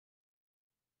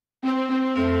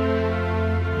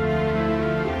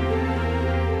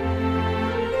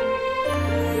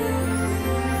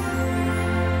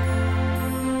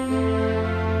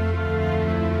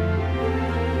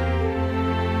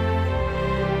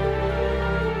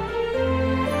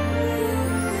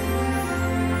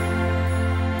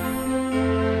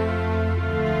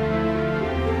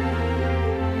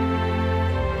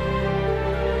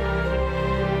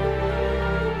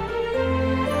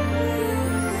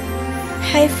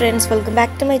Hi friends, welcome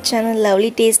back to my channel Lovely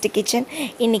Taste Kitchen.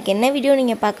 இன்னைக்கு என்ன video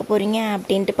நீங்க பார்க்க போறீங்க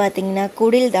அப்படினு பாத்தீங்கன்னா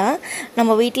குடில் தான்.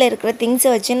 நம்ம வீட்ல இருக்கிற things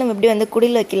வச்சு நம்ம எப்படி வந்து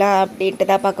குடில் வைக்கலாம் அப்படினு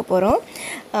தான் பார்க்க போறோம்.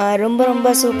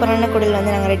 ரொம்ப சூப்பரான குடில்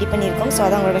வந்து நாங்க ரெடி பண்ணியிருக்கோம். சோ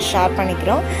அத உங்களோட ஷேர்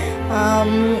பண்ணிக்கிறோம்.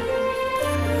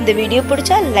 இந்த வீடியோ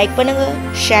பிடிச்சா லைக் பண்ணுங்க,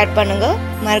 ஷேர் பண்ணுங்க,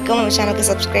 மறக்காம நம்ம சேனலுக்கு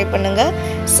சப்ஸ்கிரைப் பண்ணுங்க.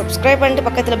 சப்ஸ்கிரைப் பண்ணிட்டு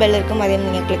பக்கத்துல பெல் இருக்கும் அதையும்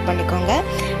நீங்க கிளிக் பண்ணிக்கோங்க.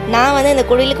 நான் வந்து இந்த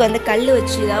குடிலுக்கு வந்து கல்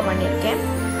வச்சு தான் பண்ணிருக்கேன்.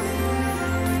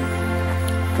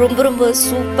 ரொம்ப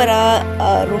சூப்பரா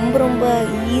ரொம்ப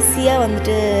ஈஸியா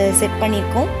வந்துட்டு செட்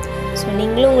பண்ணிருக்கோம். சோ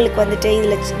நீங்களும் உங்களுக்கு வந்துட்டு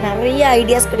இதுல நிறைய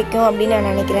ஐடியாஸ் கிடைக்கும் அப்படி நான்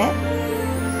நினைக்கிறேன்.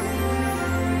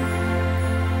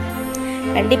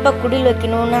 கண்டிப்பா குடில்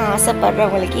வைக்கணும்னு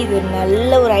ஆசைப்படுறவங்களுக்கு இது ஒரு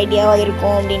நல்ல ஒரு ஐடியாவா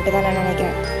இருக்கும் அப்படின்ட்டு தான் நான்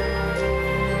நினைக்கிறேன்.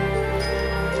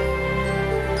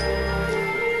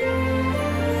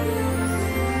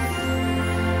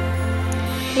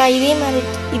 நான்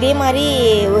இதே மாதிரி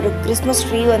ஒரு கிறிஸ்மஸ்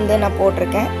ட்ரீ வந்து நான்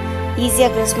போட்டிருக்கேன். ஈஸியா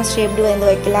கிறிஸ்மஸ் ட்ரீ எப்படி வந்து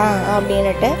வைக்கலாம்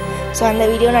அப்படினுட்டு. சோ அந்த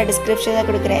வீடியோ நான் டிஸ்கிரிப்ஷன்ல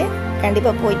கொடுக்கிறேன்.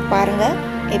 கண்டிப்பா போய் பாருங்க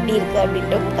எப்படி இருக்கு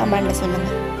அப்படினு கமெண்ட்ல சொல்லுங்க.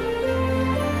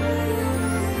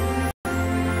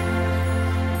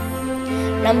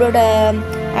 நம்மளோட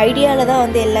ஐடியால தான்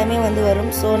வந்து எல்லாமே வந்து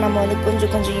வரும். சோ நம்ம வந்து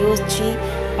கொஞ்சம் யோசிச்சு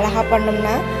அழகா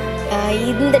பண்ணோம்னா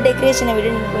இந்த டெக்கரேஷனை விட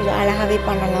நீங்க கொஞ்சம் அழகாவே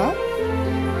பண்ணலாம்.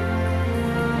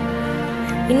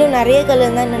 இன்னும் நிறைய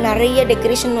கலர் தான் இன்னும் நிறைய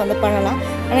டெக்கரேஷன் வந்து பண்ணலாம்.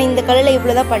 ஆனால் இந்த கலரில்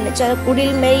இவ்வளோ தான் பண்ணிச்சு. அது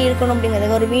குடில் மாரி இருக்கணும்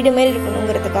அப்படிங்கிறதுக்கு ஒரு வீடு மாரி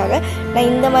இருக்கணுங்கிறதுக்காக நான்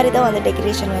இந்த மாதிரி தான் வந்து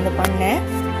டெக்கரேஷன் வந்து பண்ணேன்.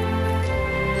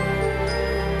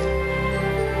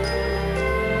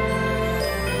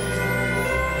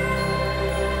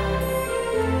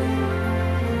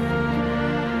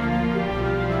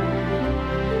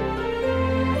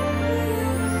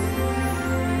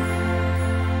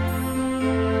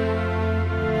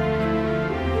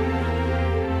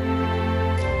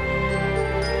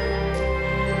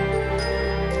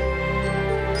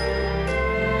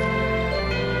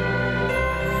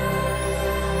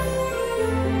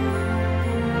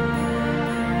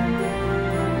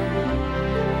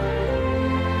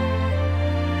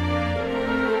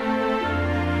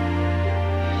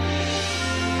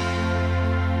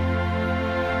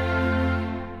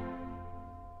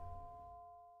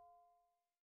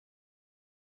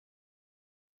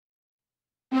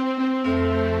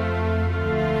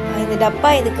 இந்த டப்பா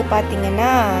இதுக்கு பார்த்தீங்கன்னா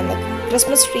அந்த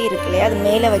கிறிஸ்மஸ் ட்ரீ இருக்கு இல்லையா, அது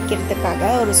மேலே வைக்கிறதுக்காக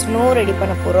ஒரு ஸ்னோ ரெடி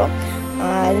பண்ண போகிறோம்.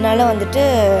 அதனால வந்துட்டு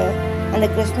அந்த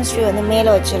கிறிஸ்மஸ் ட்ரீ வந்து மேலே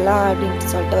வச்சிடலாம்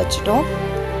அப்படின்ட்டு சொல்லிட்டு வச்சுட்டோம்.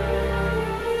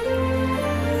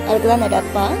 அதுக்கு தான் அந்த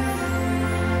டப்பா.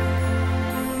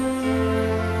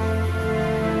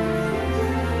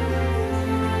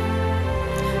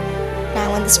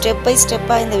 நான் வந்து ஸ்டெப் பை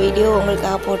ஸ்டெப்பாக இந்த வீடியோ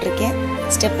உங்களுக்காக போட்டிருக்கேன்.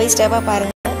 ஸ்டெப் பை ஸ்டெப்பாக பாருங்கள்.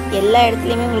 எல்லா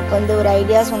இடத்துலையுமே உங்களுக்கு வந்து ஒரு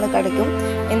ஐடியாஸ் வந்து கிடைக்கும்.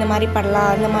 இந்த மாதிரி பண்ணலாம்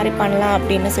அந்த மாதிரி பண்ணலாம்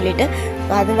அப்படின்னு சொல்லிட்டு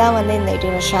அதுதான் வந்து இந்த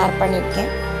வீடியோவில் ஷேர் பண்ணியிருக்கேன்.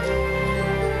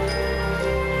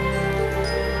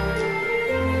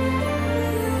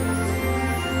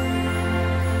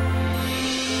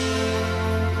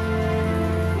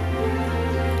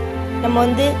 நம்ம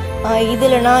வந்து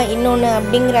இதுலனா இன்னொன்று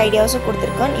அப்படிங்கிற ஐடியாஸும்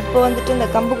கொடுத்துருக்கோம். இப்போ வந்துட்டு இந்த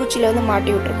கம்பு குச்சியில் வந்து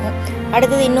மாட்டி விட்டுருக்கோம்.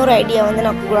 அடுத்தது இன்னொரு ஐடியா வந்து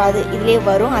நான் அது இதுலேயே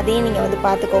வரும். அதையும் நீங்கள் வந்து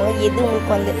பார்த்துக்கோங்க. எது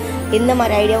உங்களுக்கு வந்து எந்த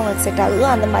மாதிரி ஐடியா உங்களுக்கு செட் ஆகுதோ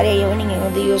அந்த மாதிரி ஐடியாவை நீங்கள்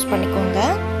வந்து யூஸ் பண்ணிக்கோங்க.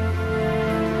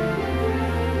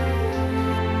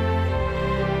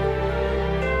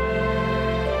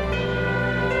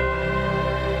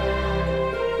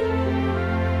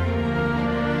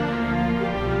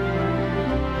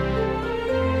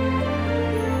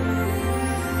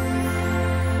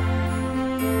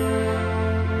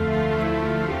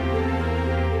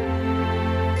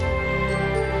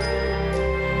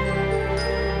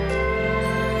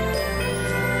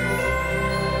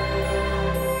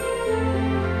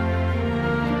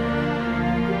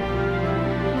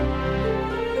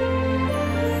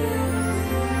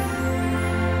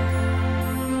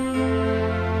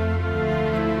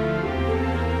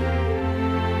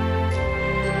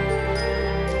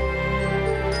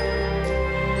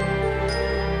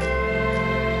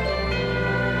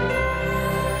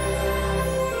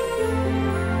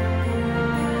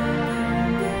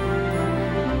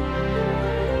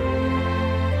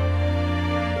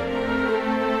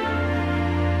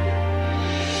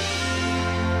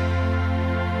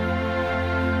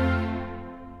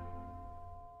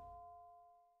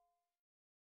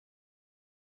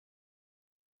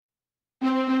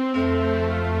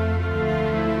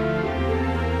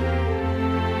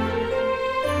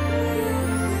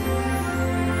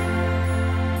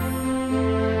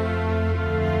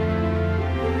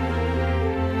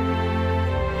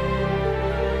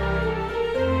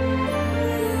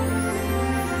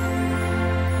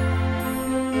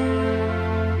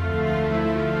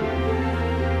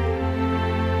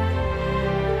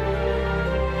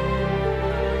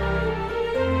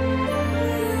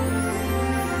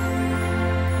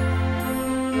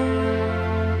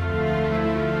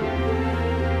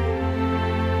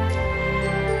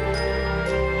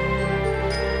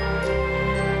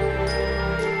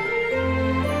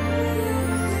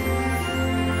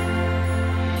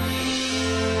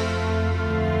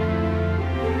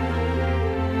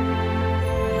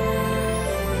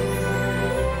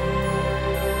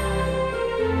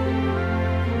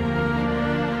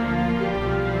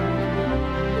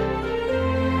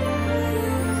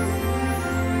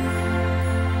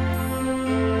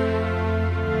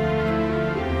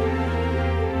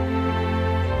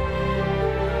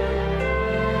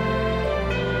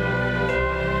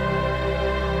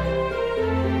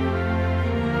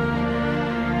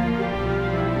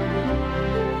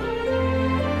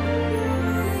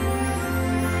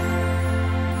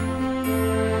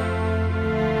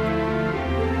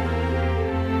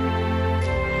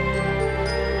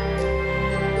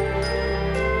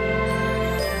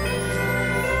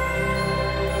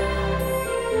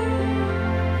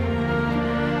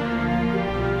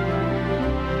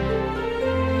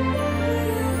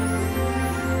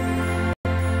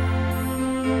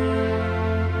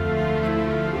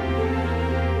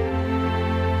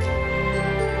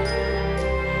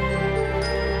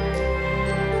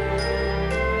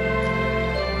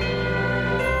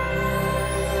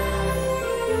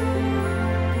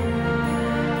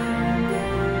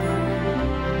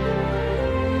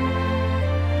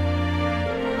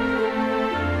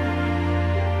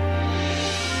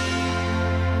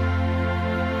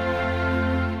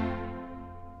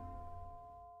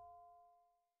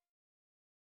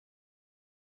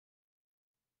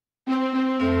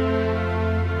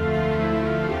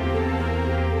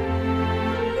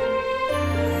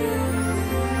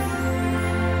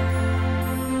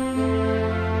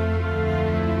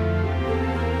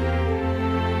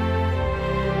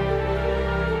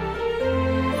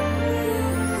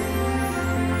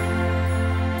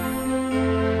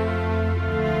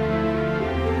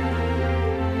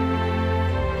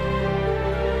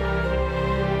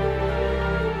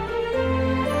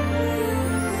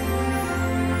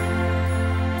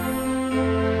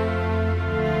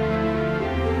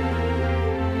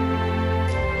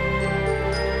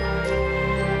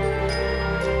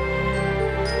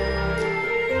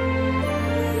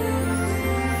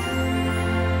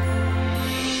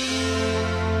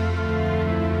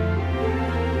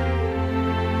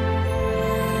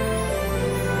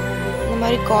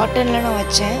 மாதிரி காட்டனில் நான்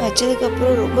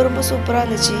வச்சதுக்கப்புறம் ரொம்ப ரொம்ப சூப்பராக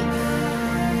இருந்துச்சு.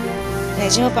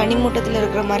 நிஜமாக பனிமூட்டத்தில்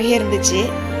இருக்கிற மாதிரியே இருந்துச்சு.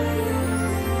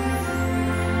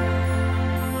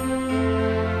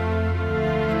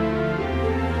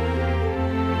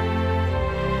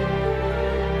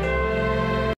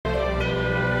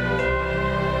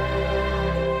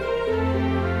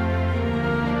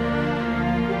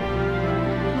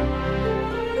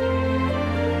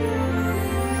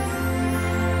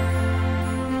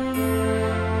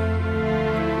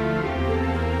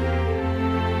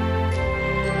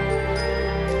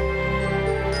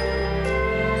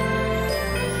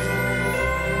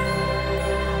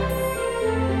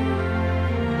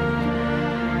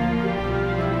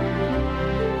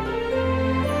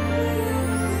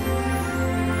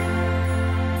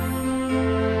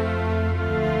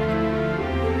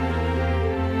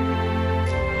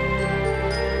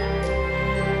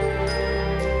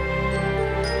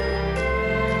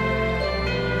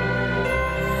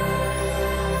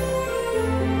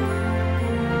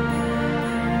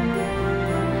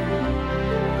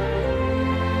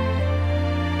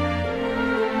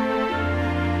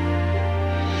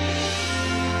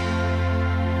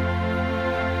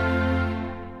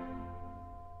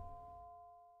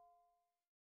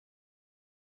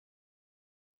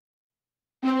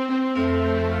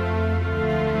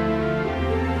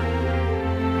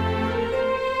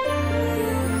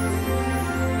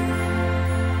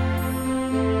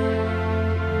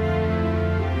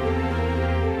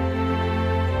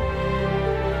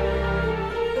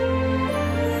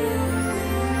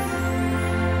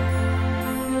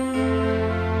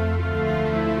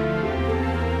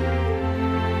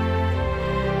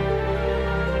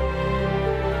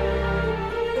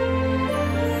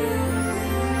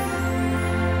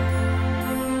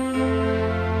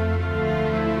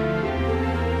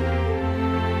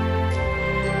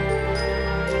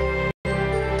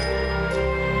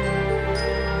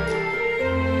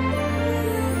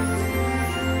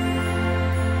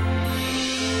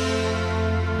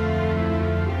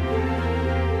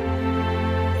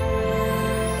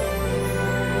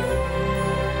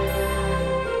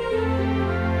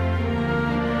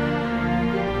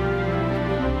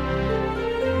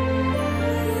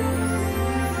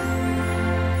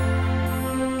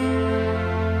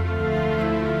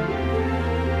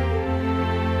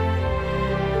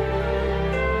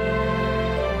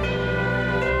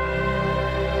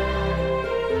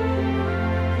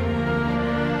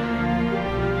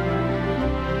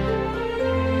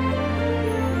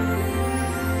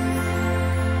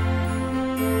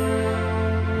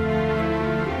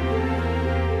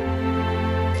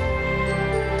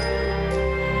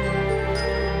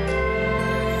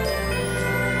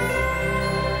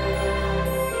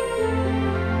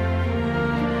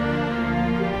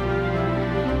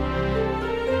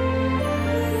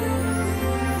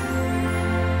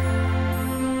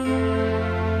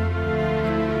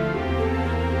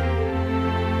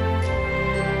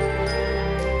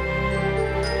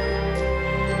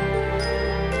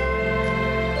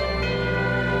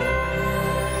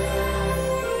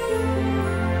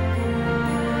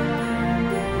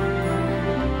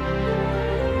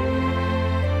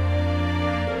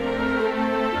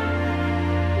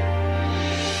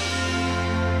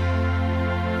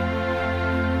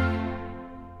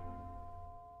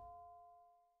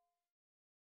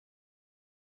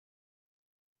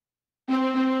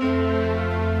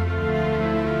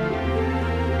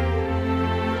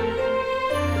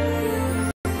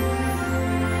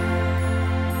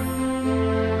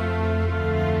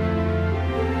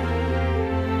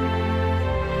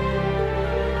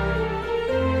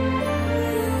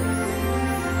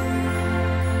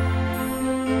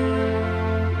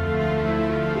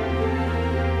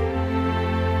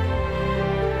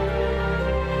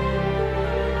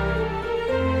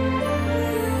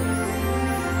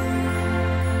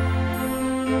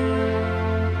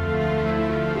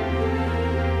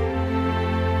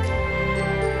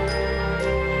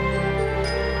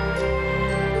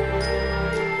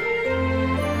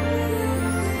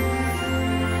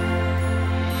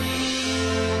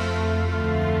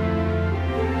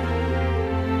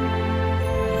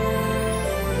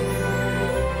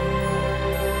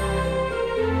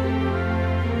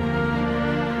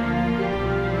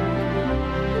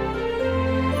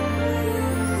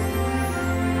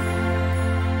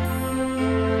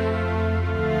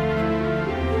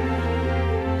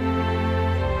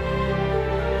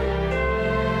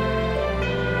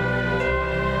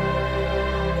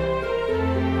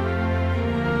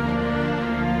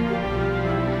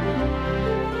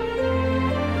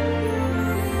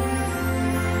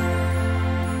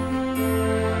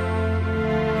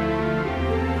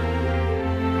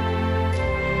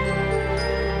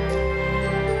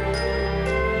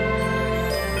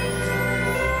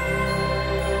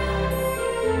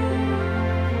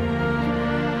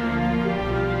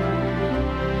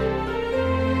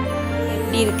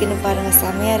 இருக்குன்னு பாருங்க,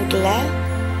 செமையா இருக்குல்ல.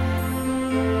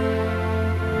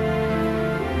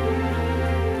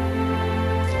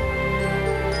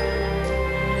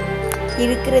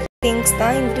 இருக்கிற திங்ஸ்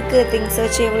தான், இருக்கிற திங்ஸ்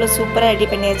வச்சு எவ்வளோ சூப்பராக ரெடி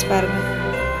பண்ணியாச்சு பாருங்க.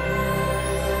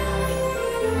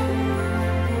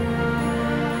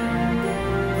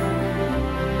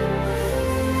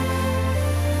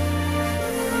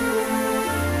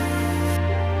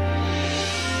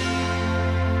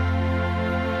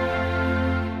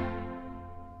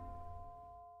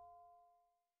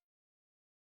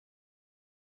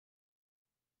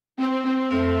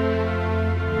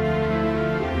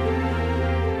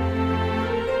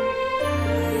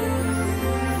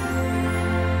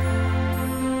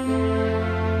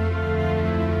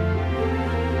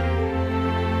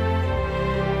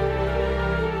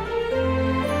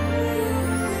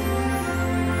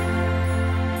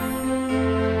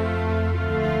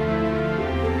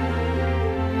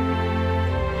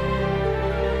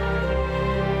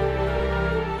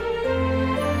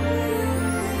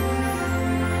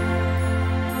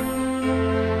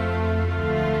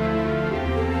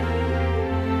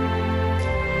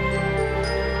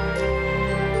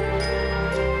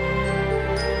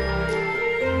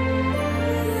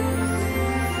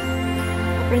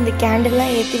 அப்புறம் இந்த கேண்டல்லாம்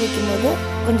ஏற்றி வைக்கும்போது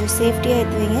கொஞ்சம் சேஃப்டியாக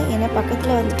ஏற்றுவீங்க. ஏன்னா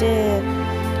பக்கத்தில் வந்துட்டு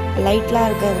லைட்லாம்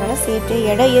இருக்கிறதுனால சேஃப்டியாக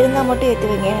இடம் இருந்தால் மட்டும் ஏற்றி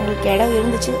வைங்க. எங்களுக்கு இடம்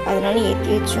இருந்துச்சு, அதனால ஏற்றி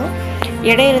வச்சோம்.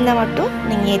 இடம் இருந்தால் மட்டும்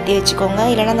நீங்கள் ஏற்றி வச்சுக்கோங்க,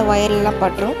 இல்லைன்னா அந்த ஒயர்லாம்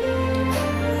பட்டுரும்.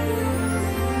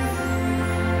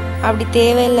 அப்படி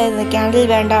தேவையில்லை, இந்த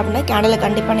கேண்டில் வேண்டாம் அப்படின்னா கேண்டிலை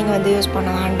கண்டிப்பாக நீங்கள் வந்து யூஸ்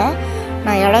பண்ண வேண்டாம்.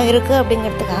 நான் இடம் இருக்குது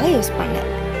அப்படிங்கிறதுக்காக யூஸ் பண்ணேன்.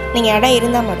 நீங்கள் இடம்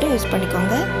இருந்தால் மட்டும் யூஸ்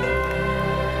பண்ணிக்கோங்க.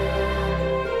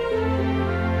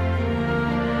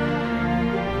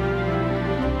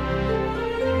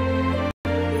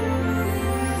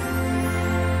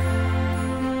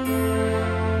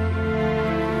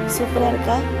 சூப்பராக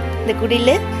இருக்கா இந்த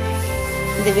குடில்?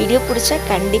 இந்த வீடியோ பிடிச்சா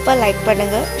கண்டிப்பாக லைக்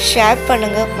பண்ணுங்கள், ஷேர்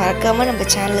பண்ணுங்கள், மறக்காமல் நம்ம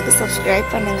சேனலுக்கு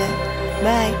சப்ஸ்கிரைப் பண்ணுங்கள்.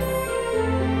 பாய்.